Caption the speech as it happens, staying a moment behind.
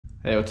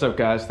Hey, what's up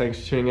guys? Thanks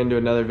for tuning in to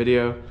another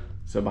video.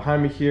 So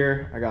behind me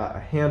here, I got a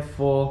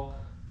handful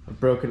of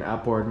broken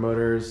outboard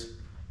motors.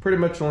 Pretty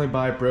much only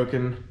buy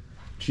broken,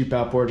 cheap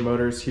outboard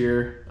motors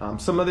here.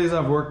 Some of these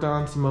I've worked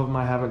on, some of them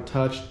I haven't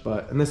touched,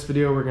 but in this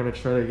video we're gonna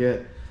try to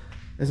get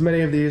as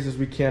many of these as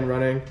we can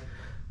running.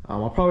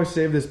 I'll probably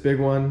save this big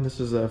one.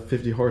 This is a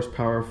 50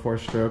 horsepower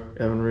 4-stroke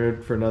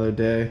Evinrude for another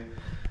day.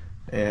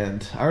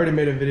 And I already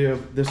made a video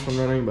of this one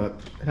running,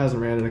 but it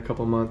hasn't ran in a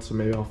couple months, so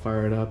maybe I'll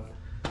fire it up.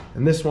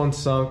 And this one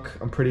sunk,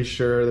 I'm pretty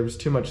sure. There was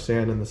too much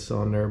sand in the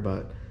cylinder,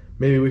 but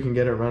maybe we can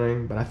get it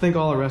running. But I think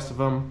all the rest of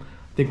them,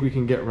 I think we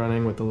can get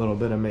running with a little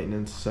bit of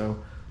maintenance.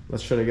 So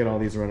let's try to get all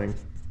these running.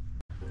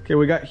 Okay,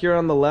 we got here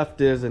on the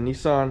left is a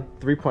Nissan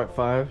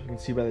 3.5. You can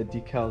see by the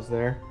decals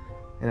there.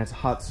 And it's a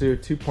Tohatsu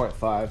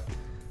 2.5.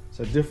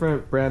 So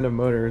different brand of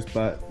motors,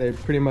 but they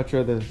pretty much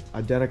are the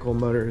identical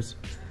motors.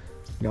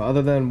 You know,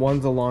 other than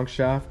one's a long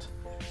shaft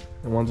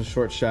and one's a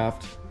short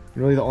shaft.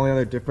 Really the only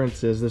other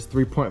difference is this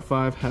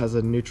 3.5 has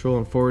a neutral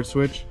and forward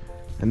switch,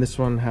 and this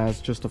one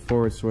has just a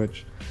forward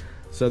switch.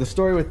 So the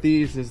story with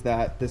these is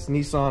that this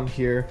Nissan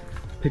here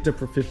picked up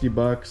for 50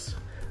 bucks.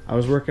 I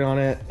was working on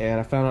it and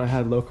I found out it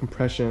had low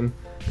compression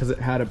because it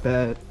had a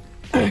bad,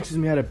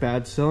 had a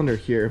bad cylinder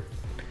here.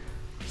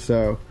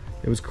 So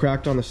it was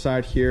cracked on the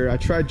side here. I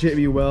tried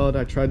JB Weld,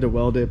 I tried to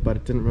weld it, but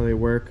it didn't really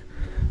work.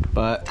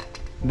 But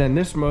then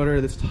this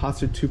motor, this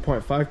Tohatsu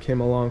 2.5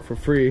 came along for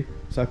free.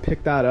 So I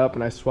picked that up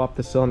and I swapped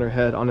the cylinder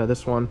head onto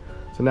this one.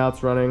 So now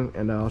it's running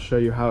and I'll show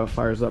you how it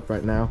fires up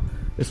right now.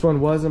 This one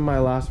was in my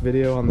last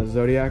video on the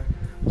Zodiac.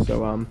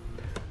 So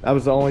that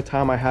was the only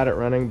time I had it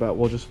running, but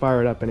we'll just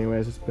fire it up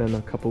anyways. It's been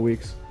a couple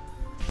weeks.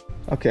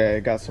 Okay,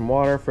 got some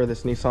water for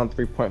this Nissan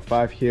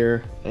 3.5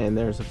 here. And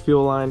there's a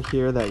fuel line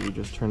here that you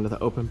just turn to the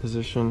open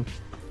position.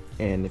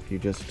 And if you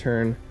just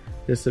turn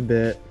this a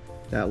bit,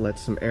 that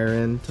lets some air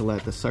in to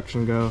let the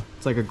suction go.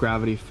 It's like a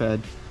gravity fed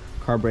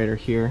carburetor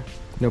here.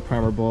 No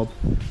primer bulb.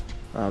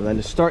 Then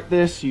to start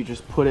this, you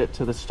just put it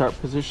to the start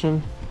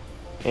position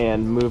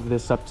and move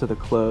this up to the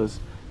close.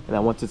 And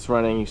then once it's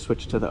running, you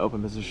switch to the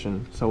open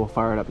position. So we'll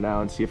fire it up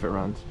now and see if it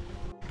runs.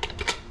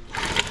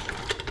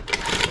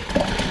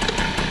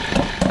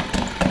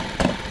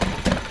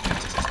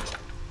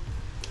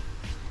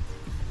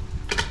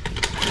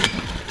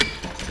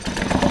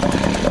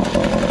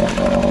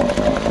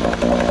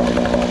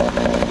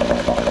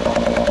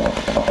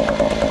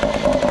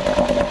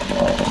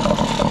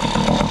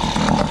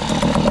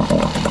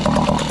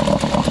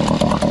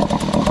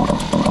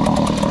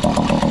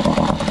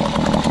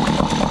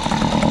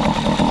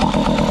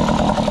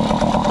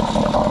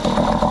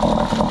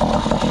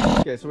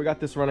 Okay, so we got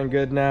this running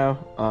good now.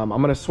 I'm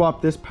gonna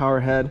swap this power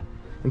head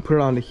and put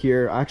it onto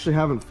here. I actually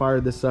haven't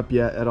fired this up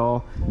yet at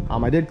all.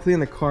 I did clean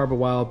the carb a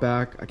while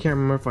back. I can't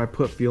remember if I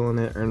put fuel in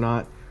it or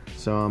not.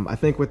 So I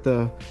think with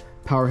the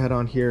power head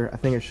on here, I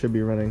think it should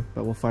be running,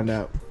 but we'll find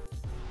out.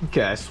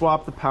 Okay, I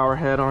swapped the power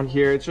head on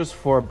here. It's just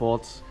 4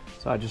 bolts.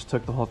 So I just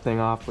took the whole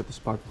thing off with the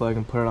spark plug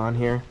and put it on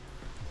here.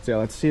 So yeah,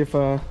 let's see if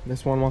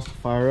this one wants to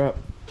fire up.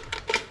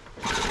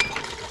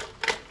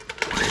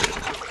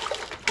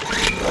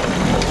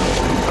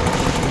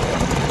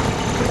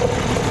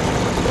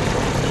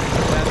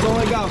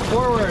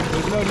 Forward,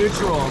 there's no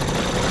neutral.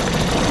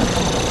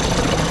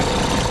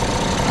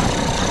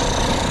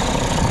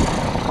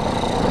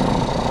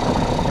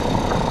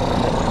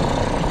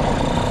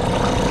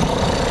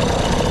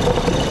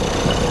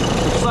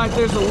 Looks like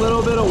there's a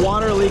little bit of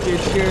water leakage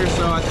here,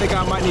 so I think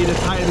I might need to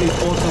tighten these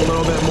bolts a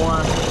little bit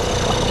more.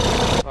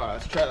 Alright,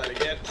 let's try that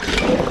again.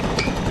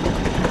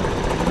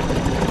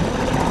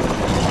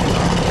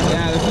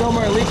 Yeah, there's no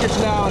more leakage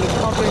now and it's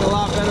pumping a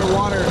lot better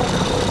water.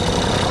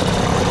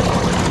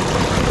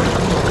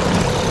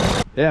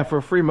 Yeah, for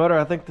a free motor,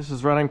 I think this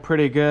is running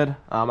pretty good.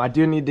 I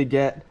do need to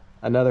get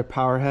another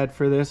power head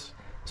for this.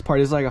 This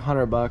part is like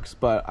 100 bucks,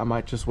 but I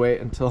might just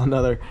wait until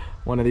another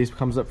one of these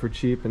comes up for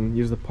cheap and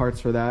use the parts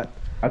for that.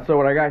 So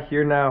what I got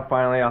here now,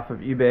 finally off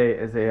of eBay,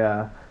 is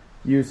a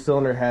used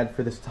cylinder head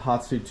for this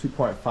Tohatsu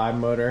 2.5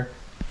 motor.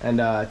 And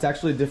it's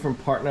actually a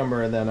different part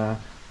number than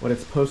what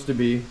it's supposed to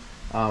be.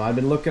 I've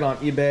been looking on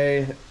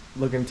eBay,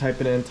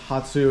 typing in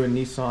Tohatsu and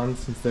Nissan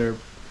since they're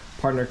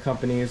partner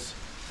companies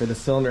for the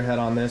cylinder head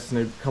on this, and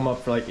it'd come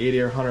up for like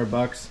 80 or 100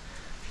 bucks.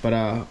 But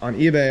on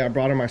eBay, I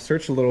brought in my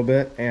search a little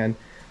bit, and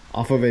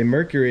off of a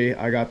Mercury,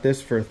 I got this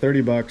for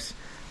 30 bucks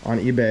on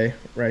eBay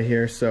right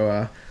here.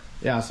 So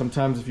yeah,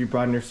 sometimes if you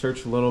broaden your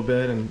search a little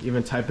bit and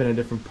even type in a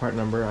different part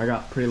number, I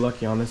got pretty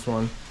lucky on this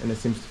one, and it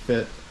seems to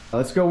fit.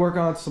 Let's go work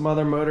on some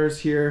other motors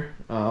here.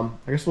 I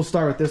guess we'll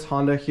start with this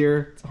Honda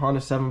here. It's a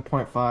Honda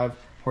 7.5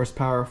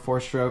 horsepower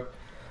 4-stroke.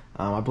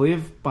 I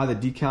believe by the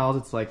decals,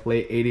 it's like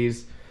late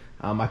 80s.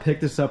 I picked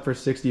this up for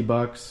 60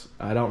 bucks.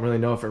 I don't really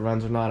know if it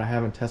runs or not. I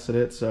haven't tested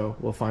it, so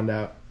we'll find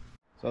out.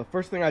 So the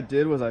first thing I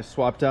did was I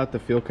swapped out the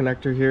fuel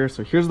connector here.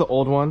 So here's the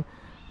old one.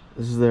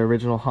 This is the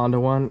original Honda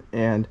one,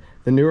 and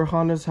the newer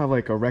Hondas have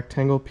like a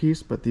rectangle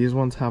piece, but these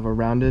ones have a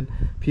rounded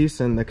piece,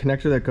 and the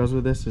connector that goes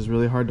with this is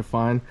really hard to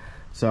find.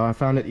 So I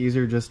found it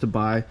easier just to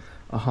buy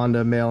a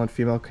Honda male and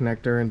female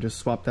connector and just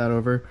swap that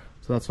over.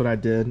 So that's what I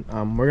did.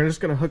 We're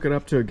just gonna hook it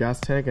up to a gas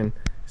tank and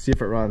see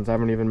if it runs. I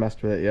haven't even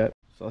messed with it yet.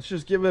 So let's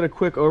just give it a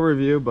quick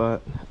overview,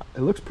 but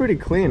it looks pretty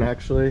clean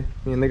actually.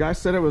 I mean, the guy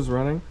said it was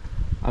running.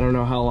 I don't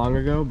know how long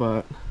ago,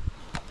 but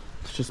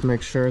let's just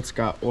make sure it's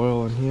got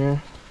oil in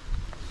here.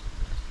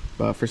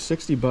 But for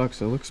 60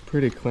 bucks, it looks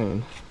pretty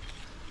clean.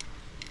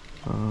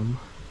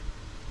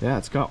 Yeah,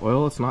 it's got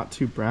oil, it's not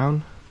too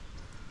brown.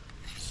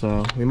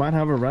 So we might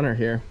have a runner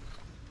here.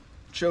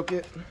 Choke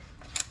it.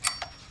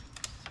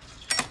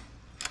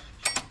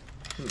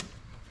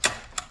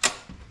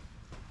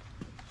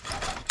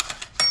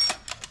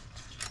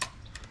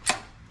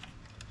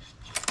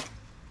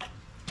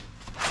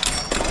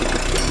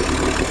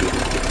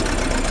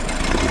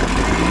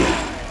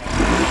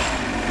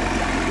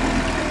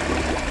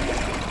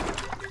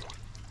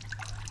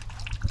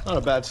 Not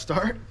a bad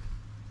start.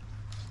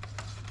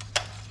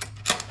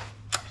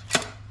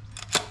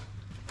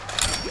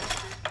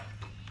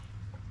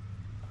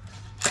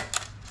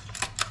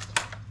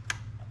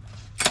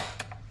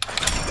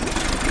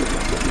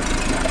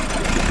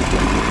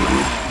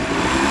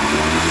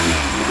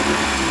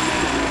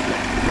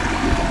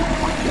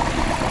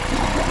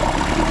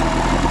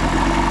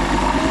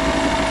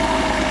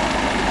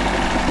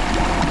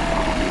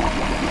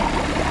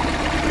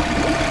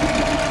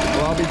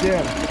 Well, I'll be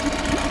damned.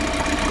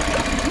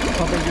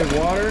 Pumping good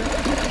water.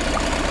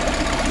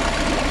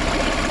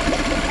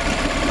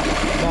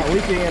 Not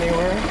leaking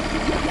anywhere.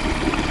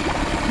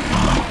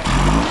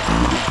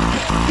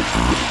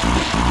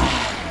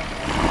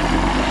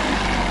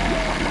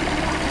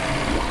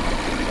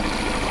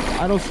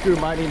 Idle screw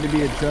might need to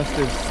be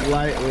adjusted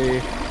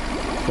slightly.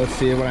 Let's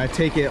see, when I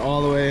take it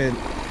all the way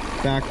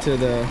back to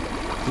the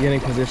beginning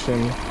position.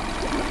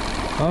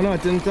 Oh no,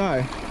 it didn't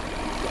die.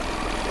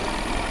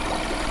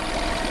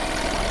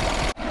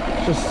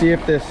 Just see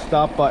if this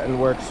stop button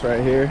works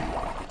right here.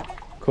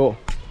 Cool.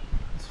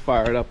 Let's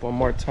fire it up one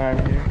more time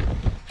here.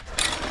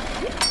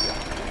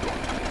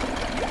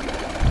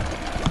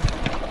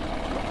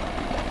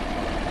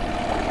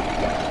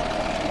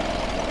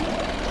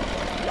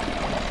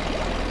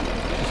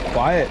 Just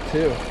quiet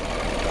too.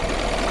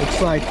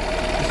 Looks like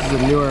this is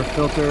a newer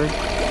filter.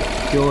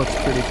 Fuel looks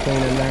pretty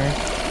clean in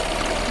there.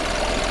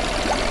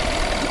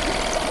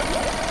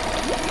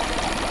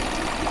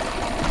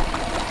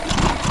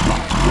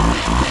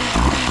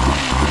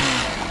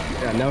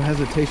 No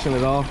hesitation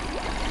at all.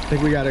 I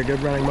think we got a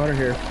good running motor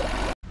here.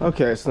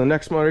 Okay, so the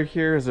next motor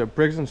here is a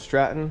Briggs and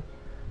Straton.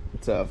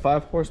 It's a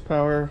 5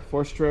 horsepower,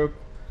 4-stroke.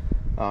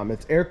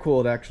 It's air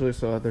cooled actually,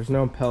 so there's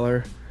no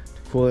impeller to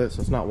cool it,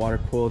 so it's not water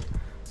cooled.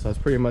 So it's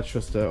pretty much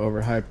just an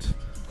overhyped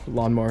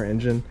lawnmower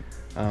engine.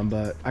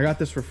 But I got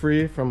this for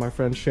free from my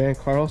friend Shay and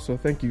Carl, so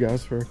thank you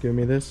guys for giving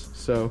me this.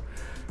 So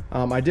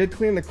I did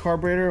clean the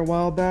carburetor a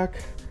while back.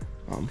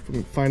 If we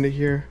can find it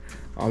here.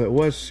 It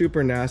was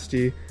super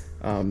nasty.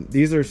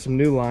 These are some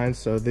new lines,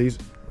 so these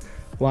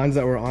lines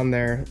that were on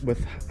there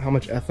with how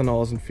much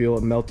ethanol is in fuel,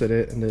 it melted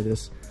it into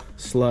this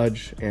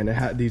sludge, and it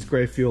had these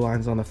gray fuel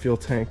lines on the fuel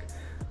tank,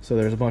 so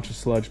there's a bunch of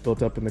sludge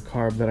built up in the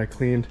carb that I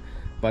cleaned,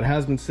 but it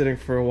has been sitting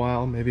for a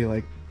while, maybe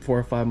like 4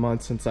 or 5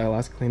 months since I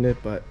last cleaned it,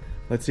 but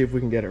let's see if we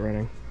can get it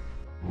running.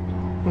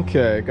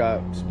 Okay, got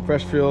some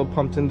fresh fuel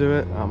pumped into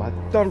it. I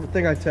don't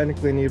think I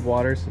technically need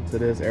water since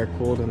it is air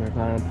cooled and there's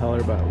not an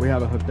impeller, but we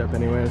have it hooked up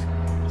anyways.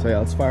 So yeah,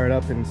 let's fire it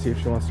up and see if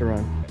she wants to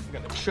run. I'm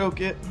gonna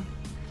choke it.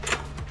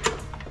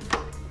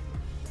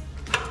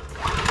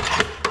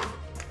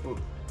 Ooh,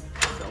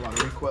 got a lot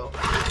of recoil.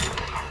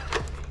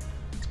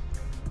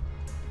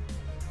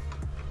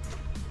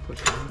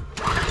 Push it in.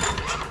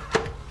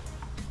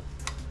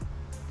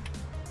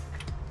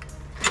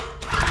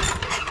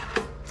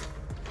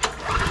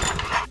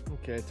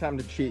 Okay, time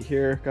to cheat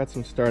here. Got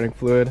some starting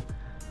fluid.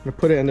 I'm gonna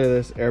put it into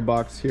this air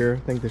box here.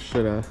 I think this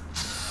should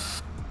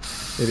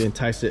maybe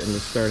entice it into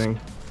starting.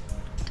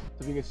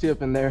 If you can see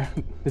up in there,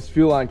 this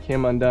fuel line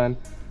came undone.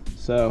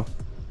 So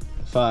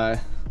if I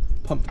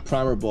pump the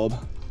primer bulb,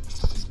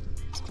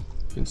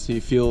 you can see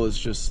fuel is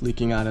just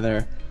leaking out of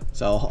there.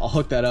 So I'll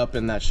hook that up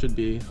and that should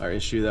be our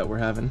issue that we're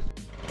having.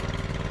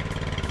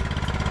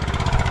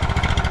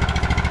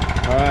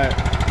 All right.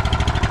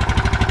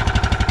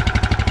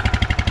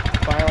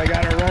 Finally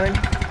got her running.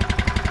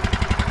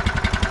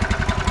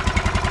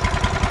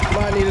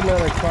 Might need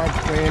another carb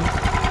clean.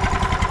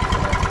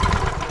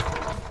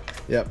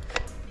 Yep.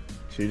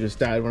 She just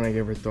died when I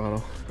gave her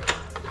throttle.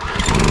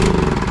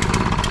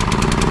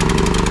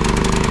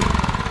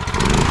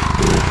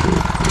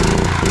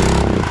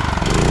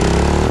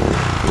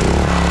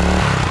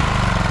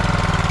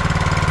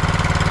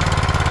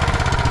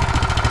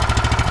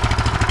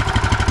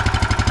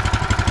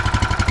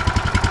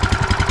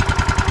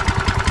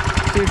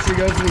 See if she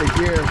goes into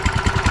gear.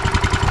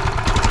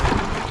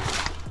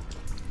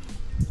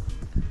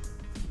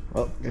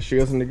 Well, I guess she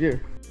goes into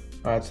gear.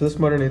 Alright, so this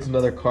motor needs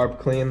another carb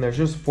clean. There's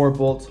just 4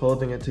 bolts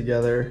holding it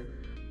together.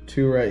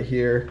 2 right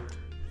here,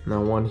 and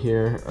then 1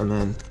 here, and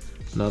then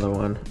another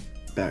one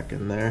back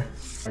in there.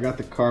 I got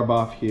the carb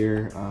off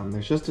here.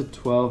 There's just a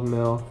 12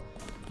 mil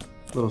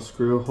little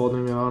screw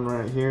holding it on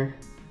right here.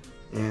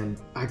 And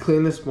I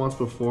cleaned this once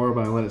before,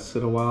 but I let it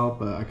sit a while,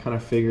 but I kind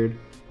of figured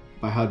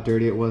by how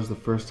dirty it was the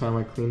first time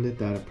I cleaned it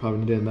that it probably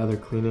needed another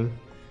cleaning.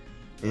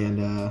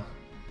 And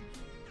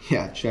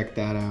yeah, check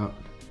that out.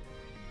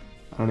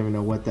 I don't even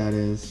know what that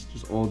is,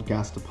 just old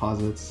gas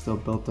deposits still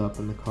built up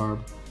in the carb.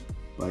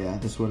 But yeah,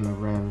 this wouldn't have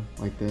ran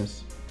like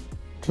this.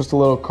 Just a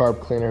little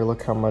carb cleaner,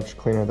 look how much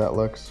cleaner that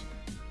looks.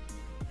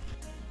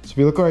 So if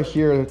you look right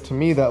here, to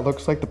me that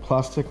looks like the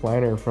plastic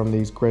liner from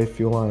these gray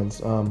fuel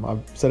lines.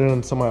 I've said it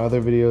in some of my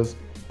other videos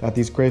that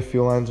these gray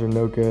fuel lines are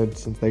no good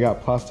since they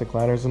got plastic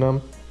liners in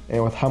them,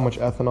 and with how much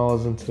ethanol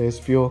is in today's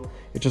fuel,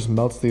 it just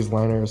melts these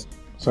liners.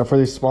 So for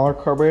these smaller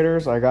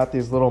carburetors, I got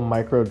these little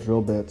micro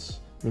drill bits.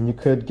 I mean, you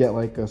could get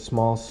like a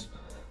small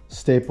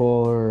staple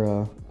or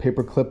a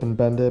paper clip and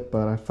bend it,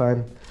 but I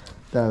find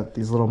that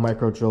these little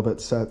micro drill bit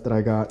set that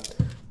I got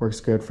works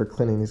good for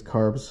cleaning these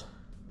carbs.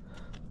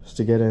 Just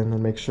to get in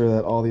and make sure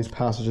that all these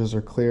passages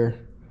are clear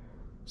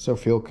so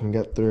fuel can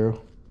get through.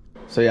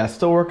 So yeah,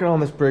 still working on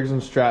this Briggs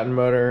and Straton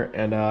motor,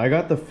 and I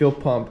got the fuel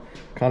pump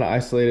kind of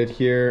isolated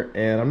here,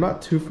 and I'm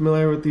not too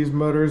familiar with these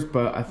motors,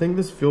 but I think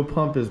this fuel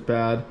pump is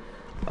bad.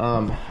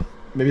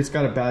 Maybe it's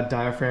got a bad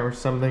diaphragm or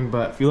something,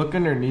 but if you look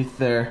underneath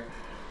there,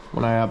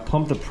 when I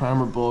pump the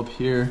primer bulb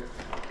here,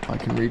 if I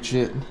can reach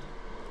it,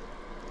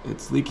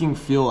 it's leaking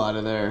fuel out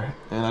of there,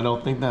 and I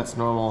don't think that's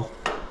normal.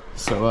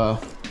 So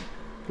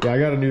yeah, I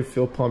got a new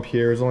fuel pump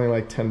here. It's only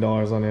like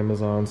 $10 on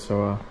Amazon,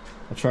 so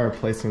I'll try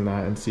replacing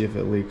that and see if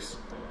it leaks.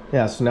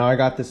 Yeah, so now I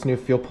got this new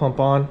fuel pump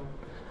on.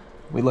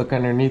 We look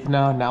underneath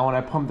now. Now when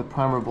I pump the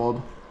primer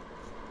bulb,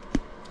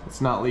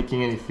 it's not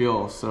leaking any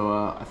fuel, so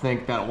I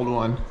think that old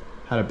one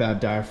had a bad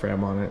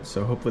diaphragm on it,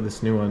 so hopefully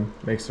this new one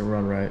makes it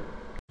run right.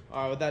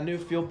 All right, with that new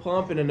fuel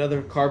pump and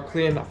another carb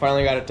clean, I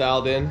finally got it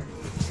dialed in.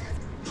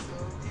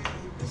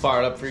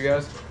 Fire it up for you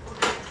guys.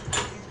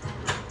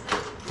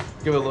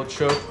 Give it a little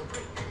choke.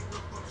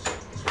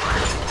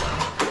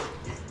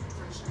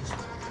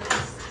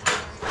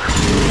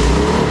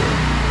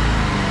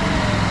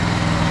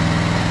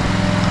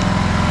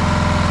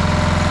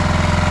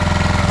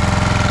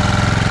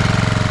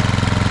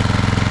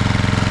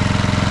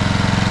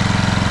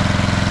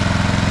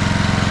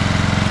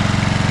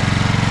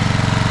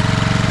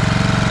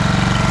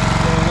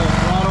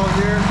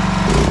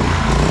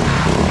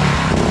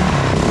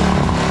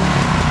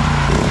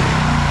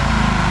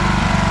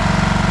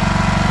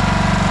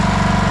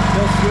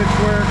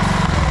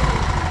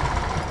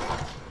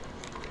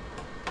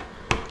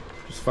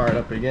 Fire it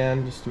up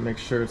again just to make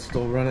sure it's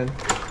still running.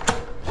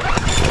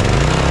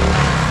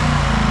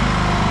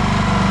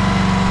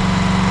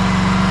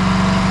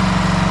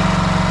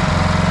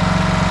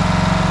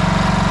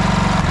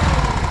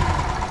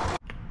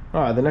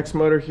 Alright, the next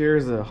motor here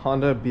is a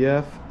Honda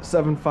BF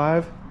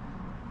 7.5,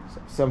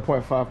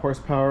 7.5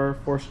 horsepower,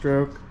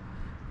 4-stroke.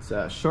 It's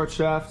a short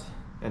shaft,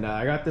 and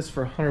I got this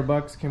for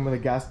 $100. Came with a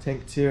gas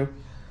tank too.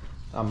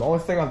 The only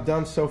thing I've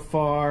done so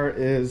far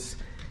is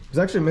I was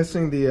actually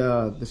missing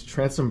the this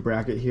transom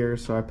bracket here,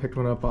 so I picked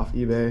one up off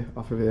eBay,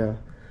 off of a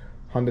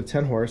Honda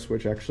 10 horse,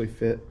 which actually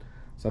fit.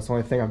 So that's the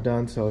only thing I've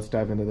done, so let's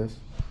dive into this.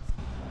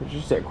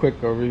 Just a quick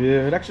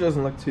overview. It actually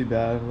doesn't look too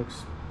bad. It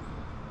looks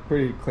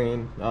pretty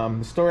clean.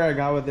 The story I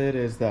got with it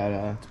is that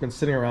it's been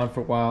sitting around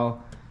for a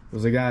while. It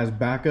was a guy's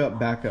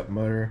backup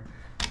motor,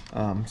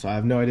 so I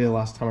have no idea the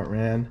last time it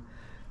ran.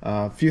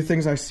 A few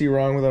things I see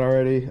wrong with it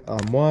already.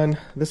 One,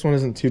 this one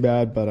isn't too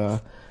bad,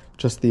 but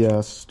just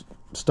the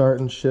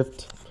start and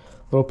shift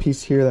little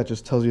piece here that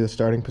just tells you the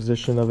starting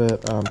position of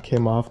it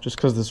came off just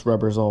because this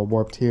rubber is all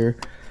warped here.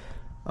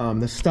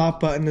 The stop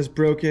button is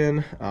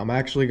broken. I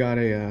actually got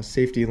a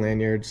safety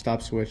lanyard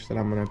stop switch that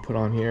I'm going to put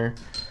on here.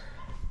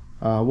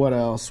 What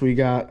else? We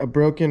got a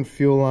broken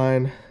fuel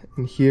line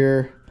in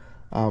here.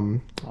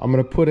 I'm going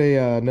to put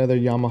another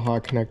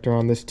Yamaha connector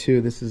on this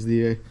too. This is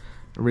the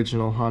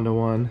original Honda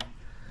one.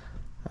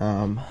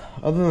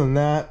 Other than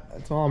that,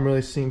 that's all I'm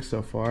really seeing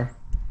so far.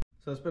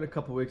 So it's been a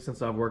couple weeks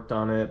since I've worked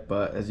on it,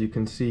 but as you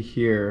can see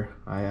here,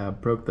 I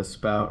broke the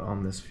spout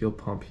on this fuel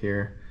pump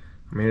here.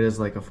 I mean, it is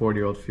like a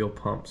 40-year-old fuel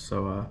pump,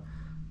 so I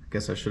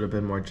guess I should have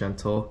been more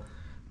gentle.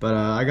 But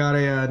I got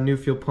a new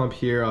fuel pump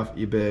here off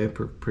eBay,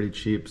 pretty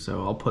cheap,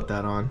 so I'll put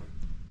that on.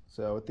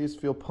 So with these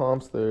fuel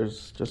pumps,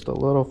 there's just a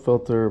little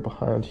filter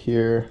behind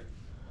here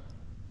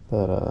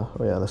that, oh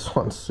yeah, this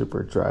one's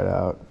super dried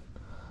out.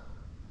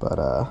 But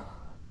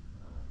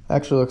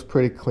actually looks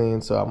pretty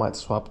clean, so I might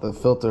swap the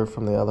filter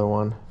from the other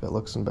one if it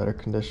looks in better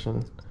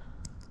condition.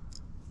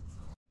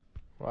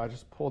 Well, I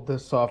just pulled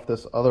this off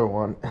this other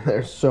one, and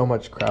there's so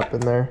much crap in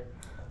there.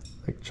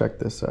 Like, check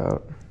this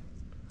out.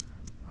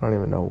 I don't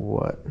even know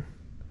what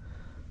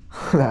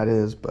that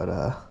is, but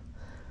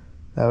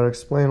that would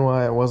explain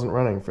why it wasn't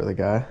running for the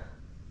guy.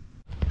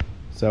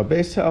 So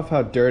based off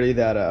how dirty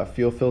that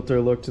fuel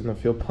filter looked in the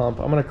fuel pump,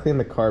 I'm gonna clean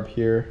the carb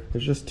here.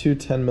 There's just two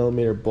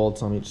 10mm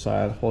bolts on each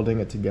side holding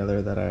it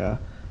together that I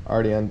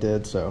already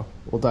undid, so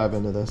we'll dive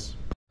into this.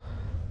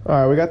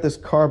 Alright, we got this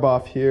carb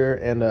off here,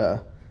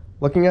 and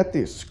looking at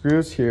these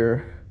screws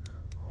here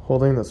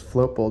holding this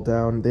float bolt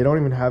down, they don't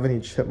even have any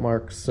chip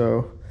marks,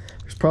 so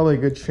there There's probably a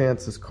good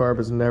chance this carb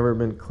has never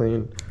been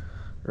cleaned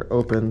or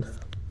opened.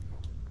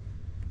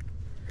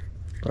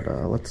 But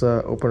let's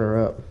open her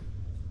up.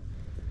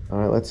 All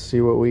right, let's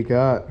see what we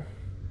got.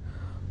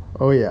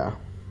 Oh yeah,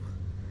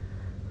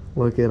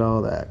 look at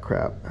all that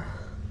crap.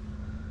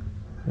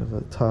 There's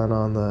a ton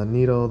on the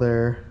needle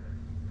there.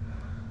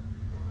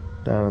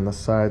 Down on the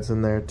sides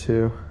in there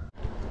too.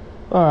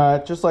 All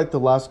right, just like the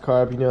last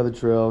carb, you know the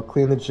drill.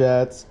 Clean the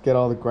jets, get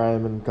all the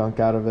grime and gunk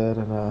out of it,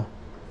 and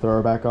throw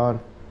her back on.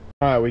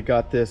 All right, we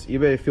got this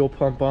eBay fuel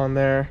pump on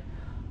there.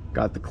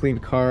 Got the clean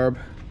carb.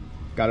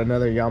 Got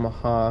another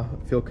Yamaha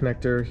fuel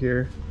connector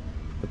here.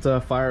 Let's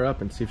fire her up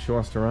and see if she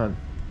wants to run.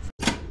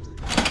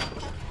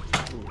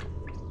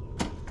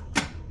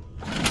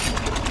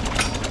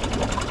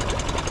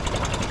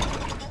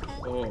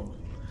 Oh,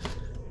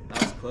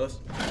 that was close.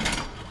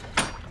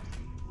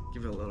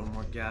 Give it a little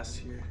more gas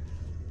here.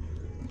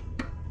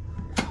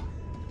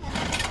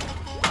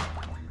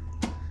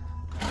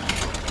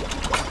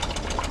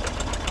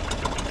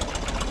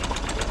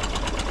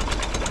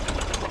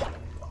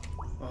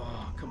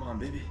 Oh, come on,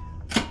 baby.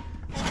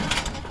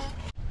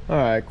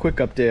 Alright, quick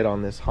update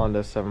on this Honda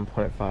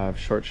 7.5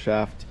 short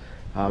shaft.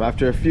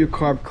 After a few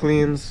carb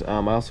cleans, I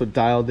also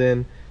dialed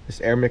in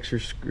this air mixer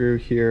screw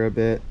here a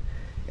bit,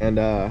 and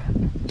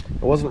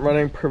it wasn't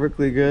running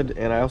perfectly good.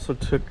 And I also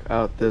took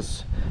out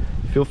this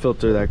fuel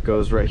filter that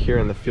goes right here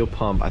in the fuel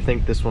pump. I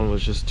think this one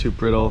was just too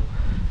brittle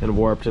and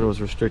warped and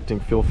was restricting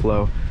fuel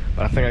flow,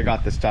 but I think I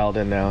got this dialed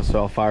in now, so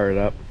I'll fire it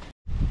up.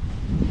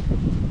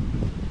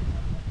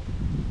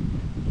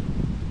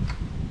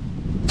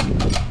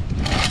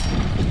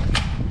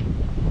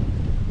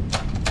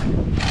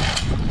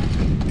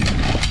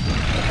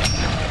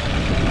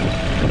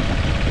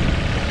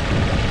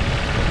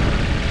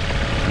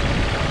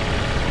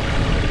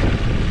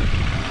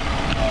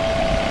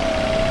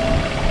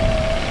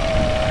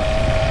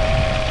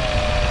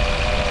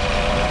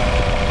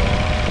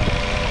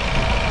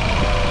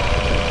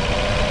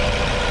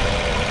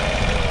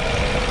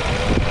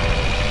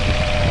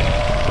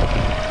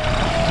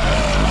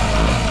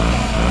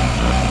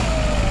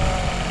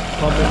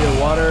 Pump in your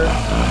water,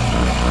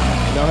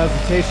 no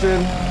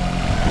hesitation.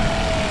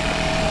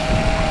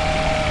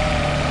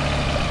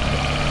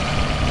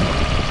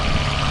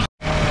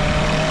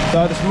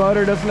 So this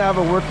motor doesn't have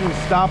a working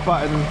stop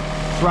button.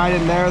 It's right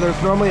in there.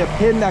 There's normally a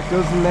pin that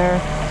goes in there,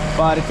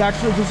 but it's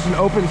actually just an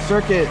open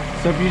circuit.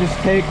 So if you just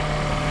take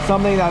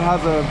something that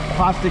has a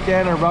plastic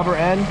end or rubber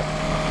end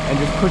and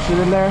just push it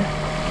in there,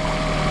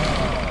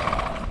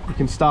 you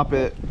can stop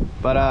it.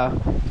 But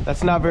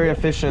that's not very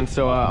efficient,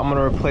 so I'm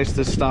gonna replace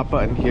this stop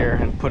button here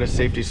and put a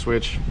safety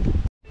switch.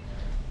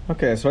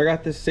 Okay, so I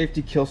got this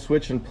safety kill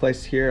switch in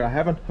place here. I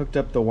haven't hooked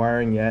up the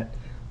wiring yet,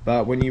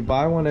 but when you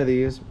buy one of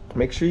these,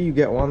 make sure you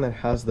get one that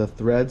has the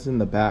threads in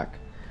the back.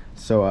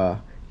 So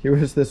here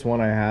was this one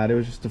I had. It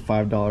was just a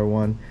 $5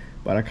 one,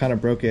 but I kind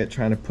of broke it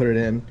trying to put it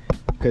in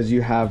because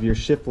you have your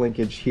shift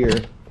linkage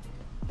here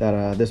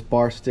that this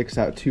bar sticks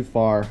out too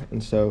far,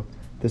 and so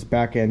this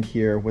back end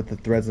here with the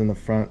threads in the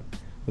front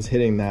was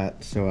hitting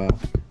that. So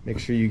make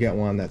sure you get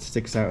one that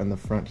sticks out in the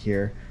front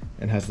here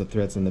and has the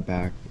threads in the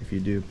back if you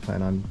do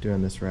plan on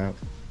doing this route.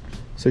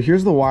 So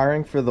here's the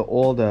wiring for the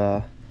old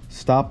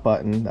stop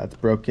button that's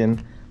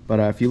broken,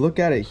 but if you look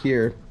at it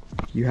here,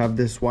 you have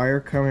this wire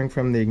coming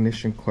from the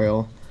ignition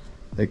coil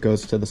that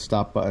goes to the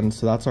stop button.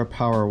 So that's our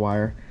power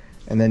wire,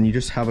 and then you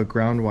just have a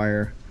ground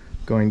wire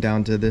going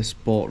down to this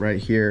bolt right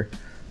here.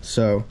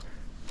 So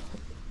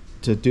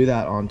to do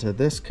that onto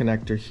this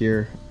connector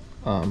here,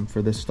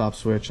 for this stop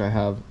switch, I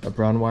have a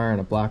brown wire and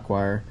a black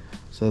wire.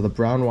 So the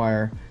brown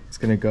wire is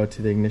going to go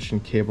to the ignition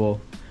cable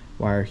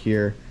wire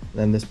here, and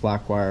then this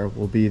black wire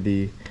will be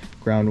the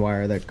ground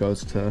wire that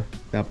goes to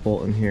that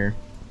bolt in here.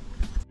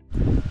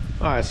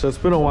 Alright, so it's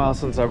been a while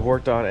since I've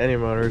worked on any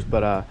motors,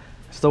 but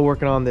still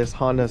working on this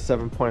Honda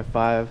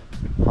 7.5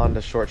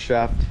 Honda short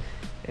shaft,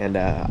 and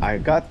I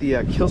got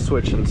the kill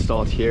switch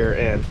installed here,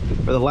 and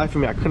for the life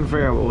of me I couldn't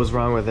figure out what was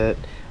wrong with it.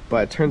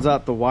 But it turns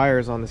out the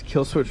wires on this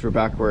kill switch were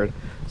backward.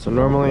 So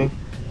normally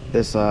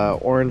this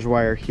orange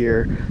wire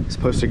here is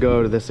supposed to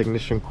go to this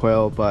ignition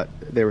coil, but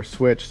they were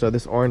switched. So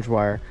this orange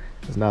wire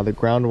is now the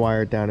ground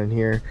wire down in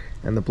here,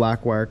 and the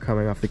black wire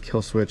coming off the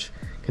kill switch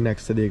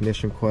connects to the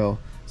ignition coil.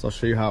 So I'll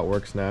show you how it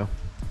works now.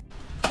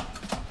 We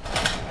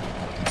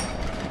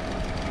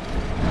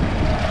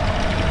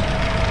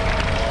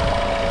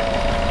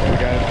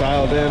got it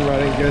dialed in,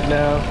 running good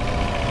now.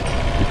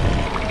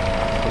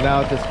 And now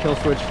with this kill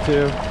switch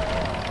too,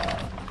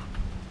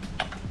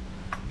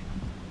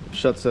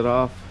 shuts it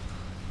off.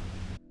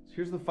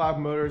 Here's the 5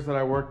 motors that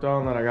I worked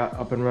on that I got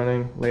up and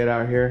running, laid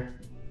out here.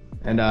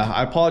 And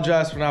I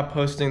apologize for not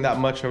posting that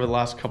much over the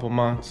last couple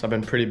months. I've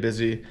been pretty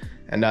busy,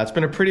 and it's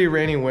been a pretty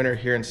rainy winter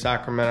here in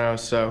Sacramento,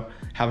 so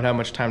haven't had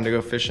much time to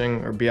go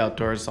fishing or be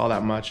outdoors all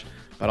that much,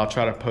 but I'll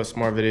try to post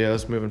more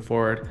videos moving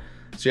forward.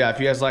 So yeah,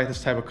 if you guys like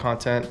this type of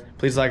content,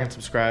 please like and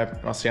subscribe,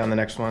 and I'll see you on the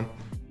next one.